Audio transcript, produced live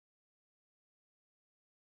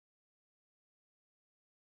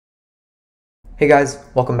Hey guys,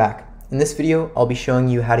 welcome back. In this video, I'll be showing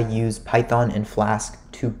you how to use Python and Flask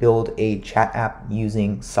to build a chat app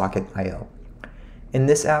using Socketlo. In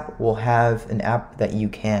this app, we'll have an app that you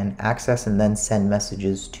can access and then send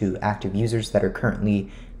messages to active users that are currently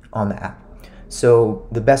on the app. So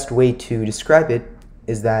the best way to describe it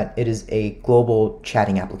is that it is a global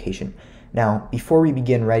chatting application. Now, before we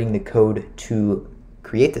begin writing the code to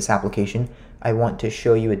create this application, I want to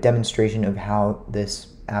show you a demonstration of how this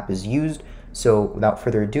app is used. So without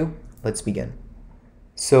further ado, let's begin.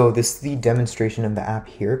 So this is the demonstration of the app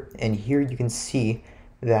here, and here you can see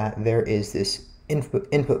that there is this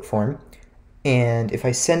input form, and if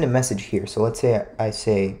I send a message here, so let's say I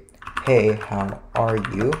say, hey, how are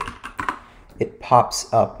you? It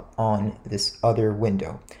pops up on this other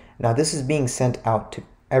window. Now this is being sent out to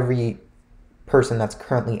every person that's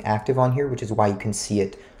currently active on here, which is why you can see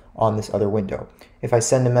it on this other window. If I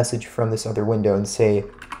send a message from this other window and say,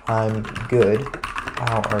 I'm good,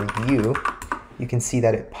 how are you? You can see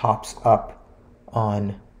that it pops up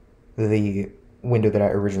on the window that I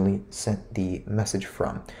originally sent the message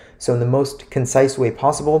from. So in the most concise way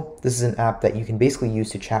possible, this is an app that you can basically use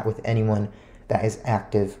to chat with anyone that is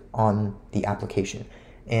active on the application.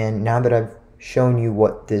 And now that I've shown you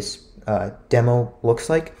what this demo looks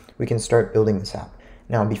like, we can start building this app.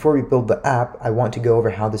 Now, before we build the app, I want to go over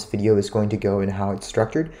how this video is going to go and how it's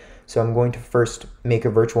structured. So I'm going to first make a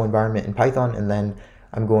virtual environment in Python, and then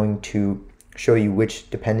I'm going to show you which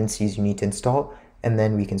dependencies you need to install, and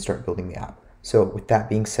then we can start building the app. So with that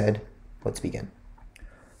being said, let's begin.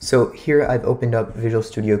 So here I've opened up Visual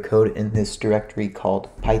Studio Code in this directory called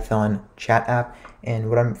Python Chat App, and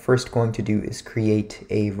what I'm first going to do is create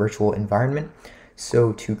a virtual environment.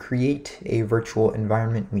 So to create a virtual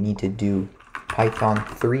environment, we need to do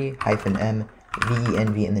python3-m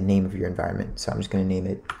venv in the name of your environment. So I'm just going to name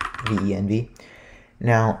it venv.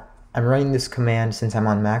 Now, I'm running this command since I'm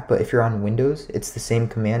on Mac, but if you're on Windows, it's the same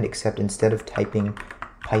command, except instead of typing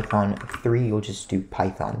python3, you'll just do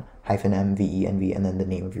python-m venv and then the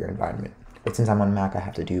name of your environment. But since I'm on Mac, I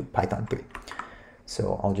have to do python3.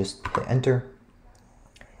 So I'll just hit enter.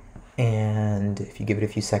 And if you give it a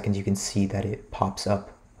few seconds, you can see that it pops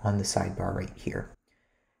up on the sidebar right here.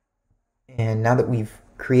 And now that we've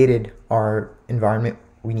created our environment,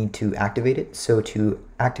 we need to activate it. So to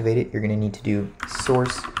activate it, you're going to need to do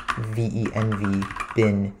source venv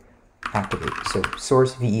bin activate. So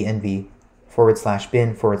source venv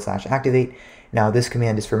 /bin /activate. Now this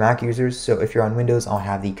command is for Mac users, so if you're on Windows, I'll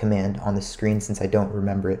have the command on the screen since I don't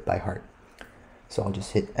remember it by heart. So I'll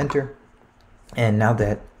just hit enter. And now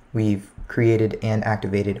that we've created and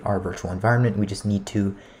activated our virtual environment, we just need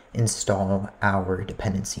to install our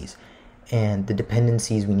dependencies. And the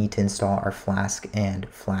dependencies we need to install are Flask and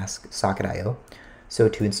flask-socketio. So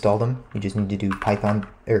to install them, you just need to do Python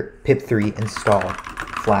or pip3 install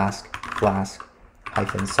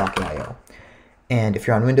flask-socketio. And if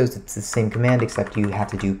you're on Windows, it's the same command, except you have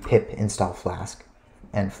to do pip install flask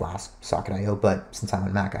and flask-socketio. But since I'm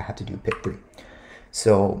on Mac, I have to do pip3.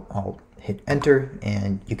 So I'll hit enter,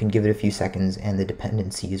 and you can give it a few seconds, and the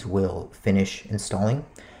dependencies will finish installing.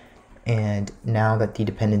 And now that the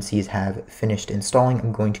dependencies have finished installing,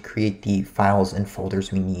 I'm going to create the files and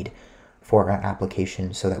folders we need for our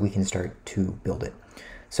application so that we can start to build it.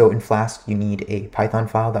 So in Flask, you need a Python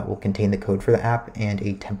file that will contain the code for the app and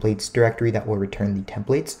a templates directory that will return the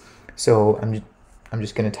templates. So I'm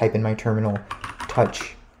just going to type in my terminal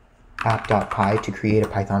touch app.py to create a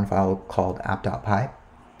Python file called app.py.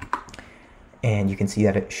 And you can see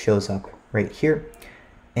that it shows up right here.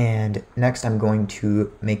 And next I'm going to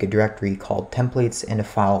make a directory called templates and a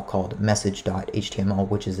file called message.html,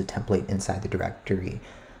 which is a template inside the directory,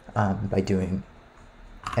 by doing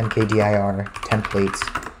mkdir templates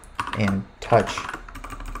and touch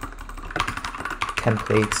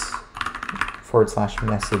templates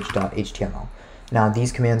 /message.html. Now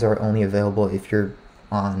these commands are only available if you're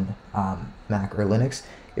on Mac or Linux.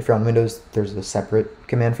 If you're on Windows, there's a separate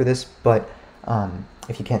command for this, but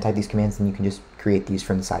if you can't type these commands, then you can just create these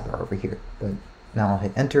from the sidebar over here. But now I'll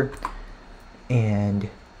hit enter, and you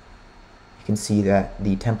can see that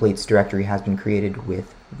the templates directory has been created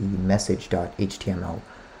with the message.html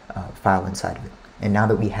file inside of it. And now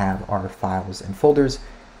that we have our files and folders,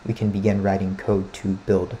 we can begin writing code to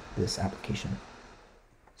build this application.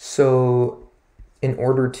 So in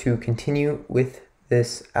order to continue with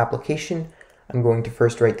this application, I'm going to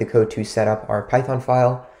first write the code to set up our Python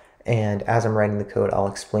file. And as I'm writing the code, I'll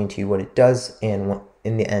explain to you what it does, and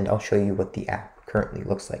in the end, I'll show you what the app currently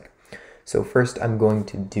looks like. So first, I'm going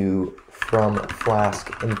to do from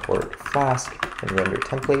Flask import Flask and render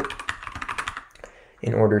template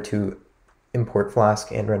in order to import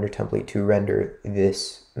Flask and render template to render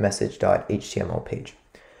this message.html page.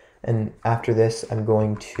 And after this, I'm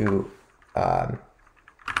going to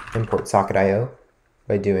import Socketio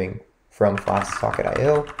by doing from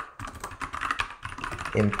flask-socketio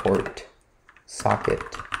import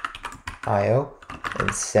Socketio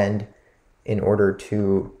and send in order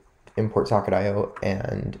to import Socketio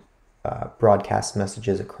and broadcast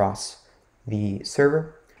messages across the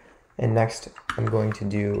server. And next, I'm going to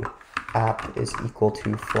do app is equal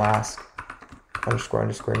to flask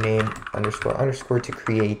 __ name _ to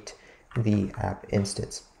create the app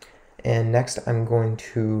instance. And next, I'm going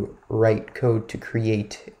to write code to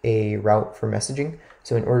create a route for messaging.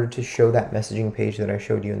 So in order to show that messaging page that I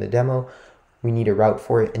showed you in the demo, we need a route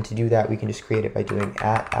for it. And to do that, we can just create it by doing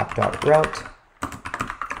 @app.route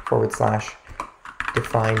 /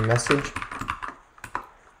 define message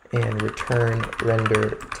and return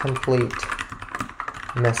render template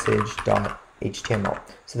message.html.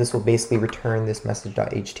 So this will basically return this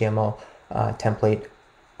message.html template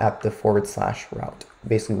at the / route,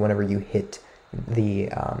 basically whenever you hit the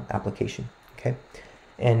application, okay?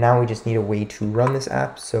 And now we just need a way to run this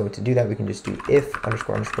app. So to do that, we can just do if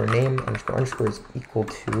 _ name _ is equal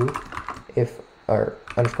to if or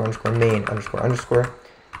 _ main _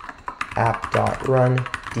 app.run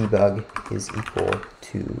debug is equal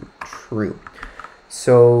to true.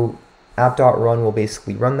 So app.run will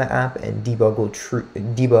basically run the app, and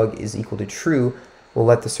debug is equal to true will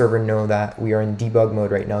let the server know that we are in debug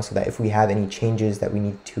mode right now, so that if we have any changes that we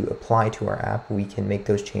need to apply to our app, we can make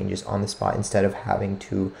those changes on the spot instead of having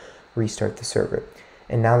to restart the server.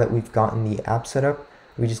 And now that we've gotten the app set up,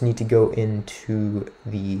 we just need to go into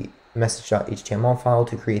the message.html file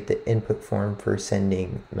to create the input form for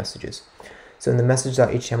sending messages. So in the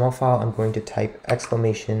message.html file, I'm going to type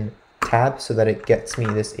 !tab so that it gets me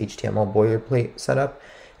this HTML boilerplate setup.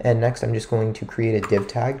 And next, I'm just going to create a div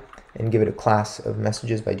tag and give it a class of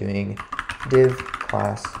messages by doing div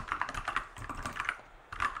class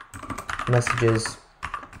messages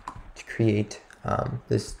to create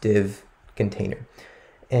this div container.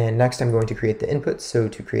 And next, I'm going to create the input. So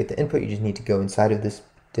to create the input, you just need to go inside of this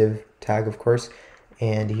div tag, of course,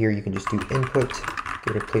 and here you can just do input,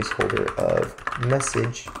 get a placeholder of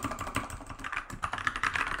message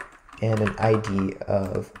and an ID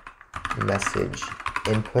of message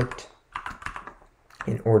input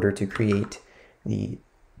in order to create the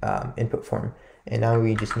input form. And now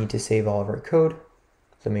we just need to save all of our code,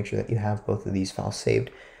 so make sure that you have both of these files saved,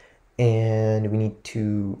 and we need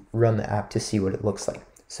to run the app to see what it looks like.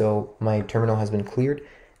 So my terminal has been cleared,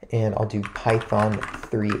 and I'll do python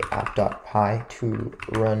 3 app.py to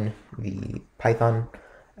run the Python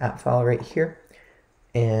app file right here.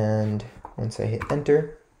 And once I hit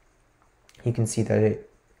enter, you can see that it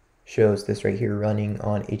shows this right here running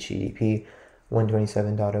on HTTP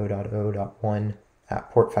 127.0.0.1 at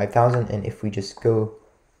port 5000. And if we just go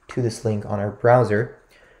to this link on our browser,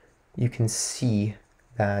 you can see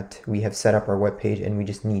that we have set up our web page, and we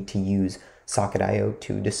just need to use Socketio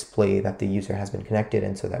to display that the user has been connected,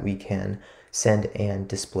 and so that we can send and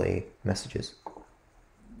display messages.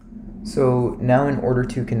 So now, in order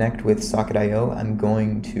to connect with Socketio, I'm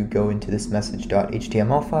going to go into this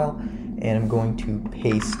message.html file, and I'm going to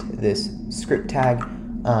paste this script tag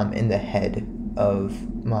in the head of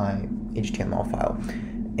my HTML file.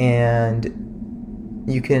 And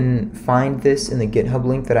you can find this in the GitHub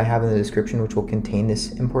link that I have in the description, which will contain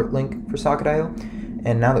this import link for Socketio.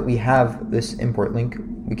 And now that we have this import link,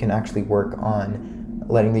 we can actually work on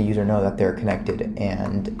letting the user know that they're connected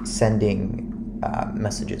and sending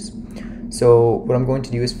messages. So what I'm going to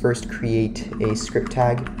do is first create a script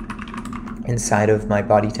tag inside of my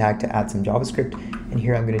body tag to add some JavaScript. And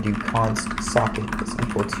here I'm going to do const socket is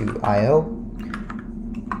equal to io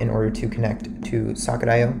in order to connect to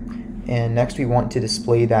Socketio. And next, we want to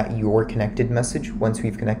display that you're connected message once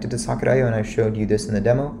we've connected to Socketio, and I showed you this in the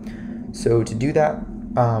demo. So to do that,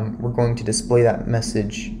 we're going to display that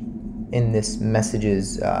message in this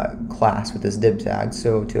messages class with this div tag.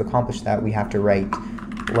 So to accomplish that, we have to write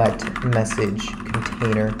let message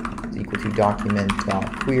container is equal to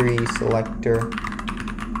document.query selector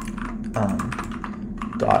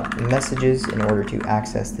dot messages in order to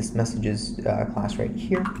access this messages class right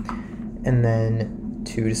here. And then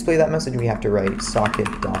to display that message, we have to write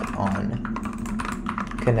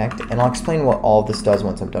socket.onConnect, and I'll explain what all of this does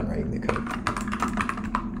once I'm done writing the code.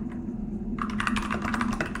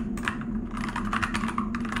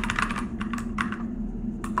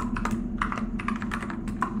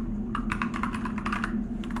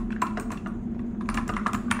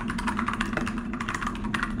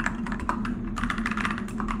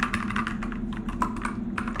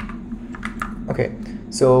 Okay,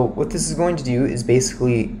 so what this is going to do is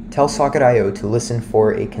basically tell Socketio to listen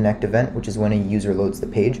for a connect event, which is when a user loads the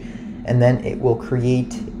page, and then it will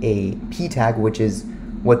create a p tag, which is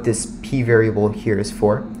what this p variable here is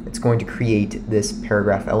for. It's going to create this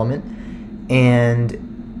paragraph element, and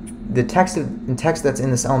the text that's in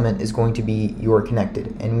this element is going to be "you're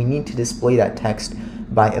connected," and we need to display that text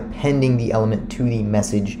by appending the element to the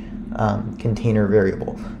message container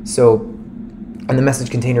variable. And the message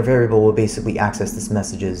container variable will basically access this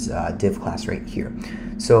message's div class right here.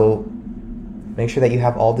 So make sure that you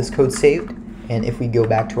have all this code saved, and if we go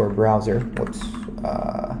back to our browser, if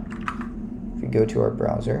we go to our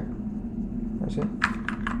browser, where is it?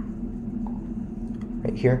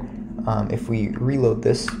 Right here. If we reload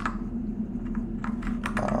this,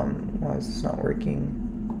 why is this not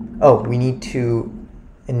working? Oh, we need to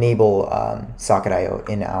enable Socketio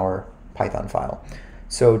in our Python file.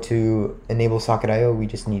 So to enable Socketio, we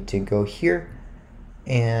just need to go here,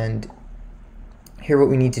 and here what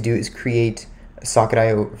we need to do is create a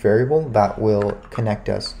Socketio variable that will connect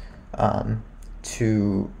us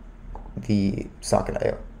to the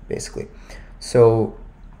Socketio, basically. So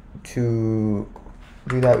to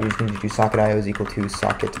do that, we just need to do Socketio is equal to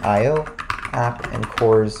Socketio app and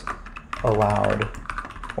cores allowed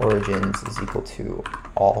origins is equal to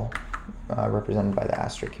all, represented by the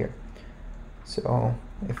asterisk here. So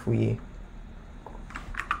if we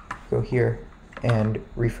go here and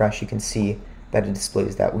refresh, you can see that it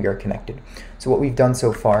displays that we are connected. So what we've done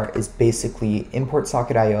so far is basically import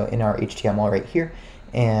Socketio in our HTML right here,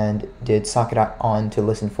 and did socket on to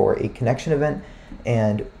listen for a connection event.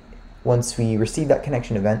 And once we received that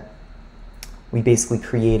connection event, we basically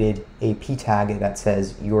created a p tag that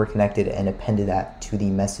says "you're connected" and appended that to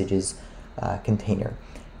the messages container.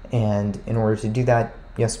 And in order to do that,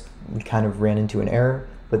 yes, we kind of ran into an error,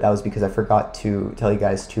 but that was because I forgot to tell you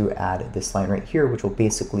guys to add this line right here, which will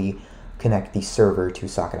basically connect the server to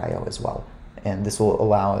Socketio as well. And this will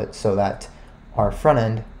allow it so that our front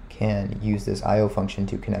end can use this IO function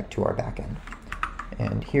to connect to our back end.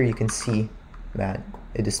 And here you can see that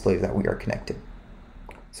it displays that we are connected.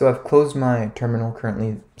 So I've closed my terminal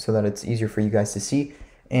currently so that it's easier for you guys to see,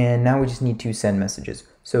 and now we just need to send messages.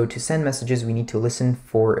 So to send messages, we need to listen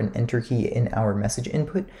for an enter key in our message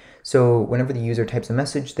input. So whenever the user types a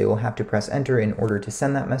message, they will have to press enter in order to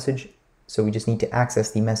send that message. So we just need to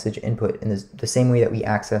access the message input in the same way that we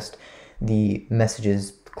accessed the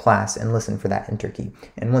messages class and listen for that enter key.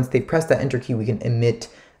 And once they press that enter key, we can emit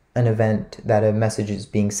an event that a message is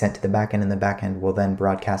being sent to the backend, and the backend will then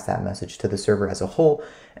broadcast that message to the server as a whole,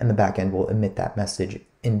 and the backend will emit that message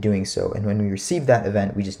in doing so. And when we receive that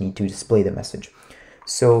event, we just need to display the message.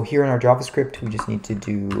 So here in our JavaScript, we just need to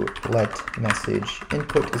do let message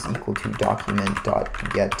input is equal to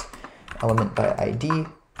document.get element by ID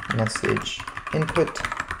message input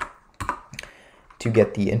to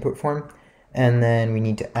get the input form. And then we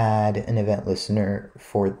need to add an event listener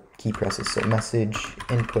for key presses. So message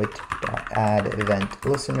input dot add event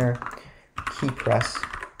listener key press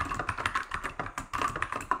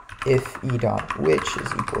if e dot which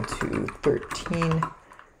is equal to 13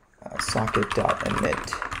 socket dot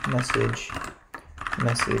emit message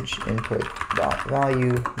input dot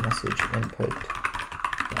value message input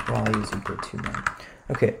dot value is equal to 9.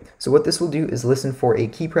 Okay, so what this will do is listen for a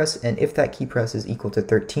key press, and if that key press is equal to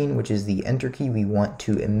 13, which is the enter key, we want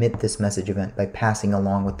to emit this message event by passing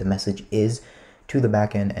along what the message is to the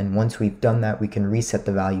backend. And once we've done that, we can reset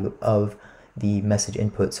the value of the message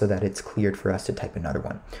input so that it's cleared for us to type another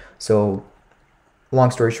one. So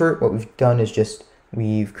long story short, what we've done is just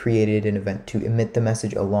we've created an event to emit the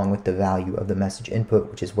message along with the value of the message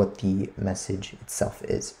input, which is what the message itself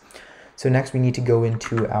is. So next we need to go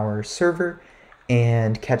into our server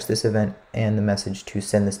and catch this event and the message to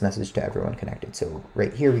send this message to everyone connected. So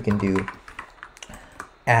right here we can do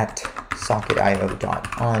at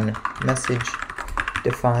socketio.on message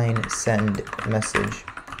define send message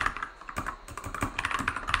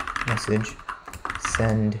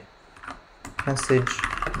send message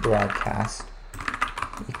broadcast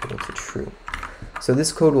equal to true. So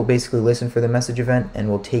this code will basically listen for the message event and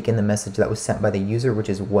will take in the message that was sent by the user, which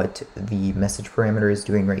is what the message parameter is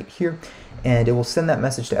doing right here, and it will send that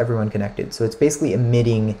message to everyone connected. So it's basically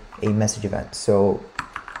emitting a message event. So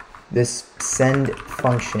this send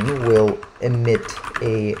function will emit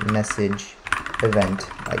a message event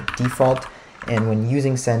by default, and when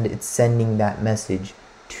using send, it's sending that message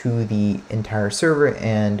to the entire server,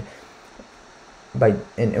 and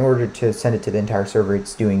in order to send it to the entire server,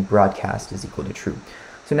 it's doing broadcast is equal to true.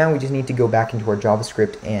 So now we just need to go back into our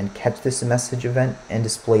JavaScript and catch this message event and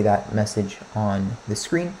display that message on the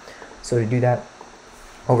screen. So to do that,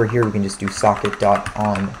 over here we can just do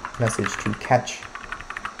socket.on message to catch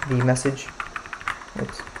the message.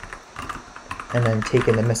 Oops. And then take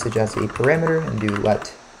in the message as a parameter and do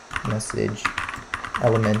let message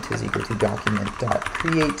element is equal to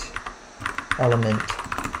document.create element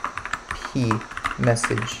p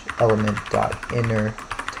message element.inner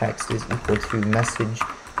text is equal to message,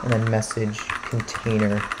 and then message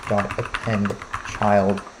container.append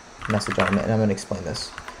child message element. And I'm going to explain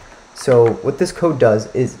this. So what this code does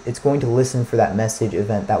is it's going to listen for that message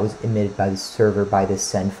event that was emitted by the server by this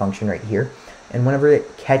send function right here. And whenever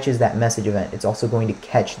it catches that message event, it's also going to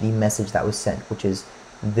catch the message that was sent, which is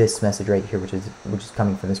this message right here, which is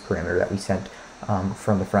coming from this parameter that we sent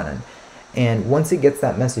from the front end. And once it gets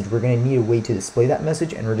that message, we're going to need a way to display that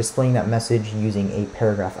message, and we're displaying that message using a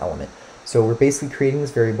paragraph element. So we're basically creating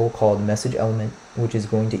this variable called message element, which is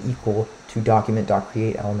going to equal to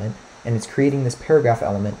document.create element, and it's creating this paragraph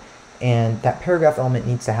element. And that paragraph element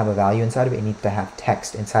needs to have a value inside of it. It needs to have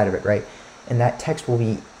text inside of it, right? And that text will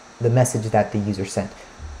be the message that the user sent.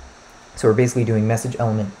 So we're basically doing message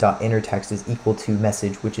element.inner text is equal to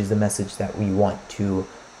message, which is the message that we want to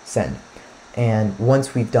send. And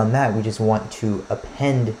once we've done that, we just want to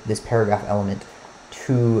append this paragraph element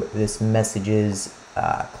to this messages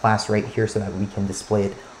class right here so that we can display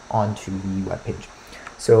it onto the web page.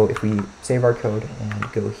 So if we save our code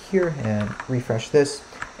and go here and refresh this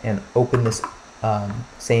and open this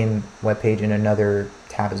same web page in another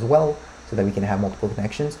tab as well so that we can have multiple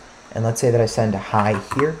connections, and let's say that I send a hi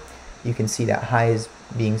here, you can see that hi is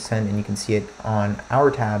being sent, and you can see it on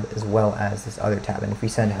our tab as well as this other tab. And if we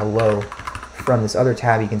send hello from this other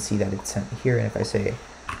tab, you can see that it's sent here. And if I say,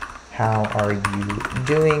 how are you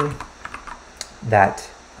doing, that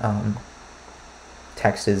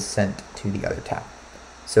text is sent to the other tab.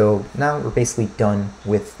 So now we're basically done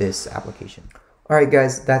with this application. Alright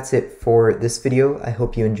guys, that's it for this video. I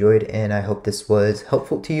hope you enjoyed, and I hope this was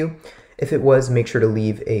helpful to you. If it was, make sure to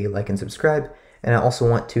leave a like and subscribe. And I also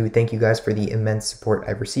want to thank you guys for the immense support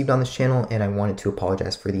I've received on this channel, and I wanted to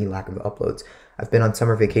apologize for the lack of uploads. I've been on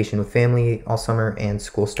summer vacation with family all summer, and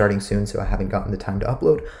school starting soon, so I haven't gotten the time to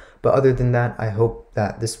upload. But other than that, I hope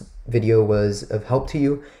that this video was of help to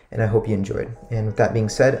you, and I hope you enjoyed. And with that being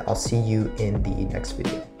said, I'll see you in the next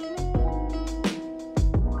video.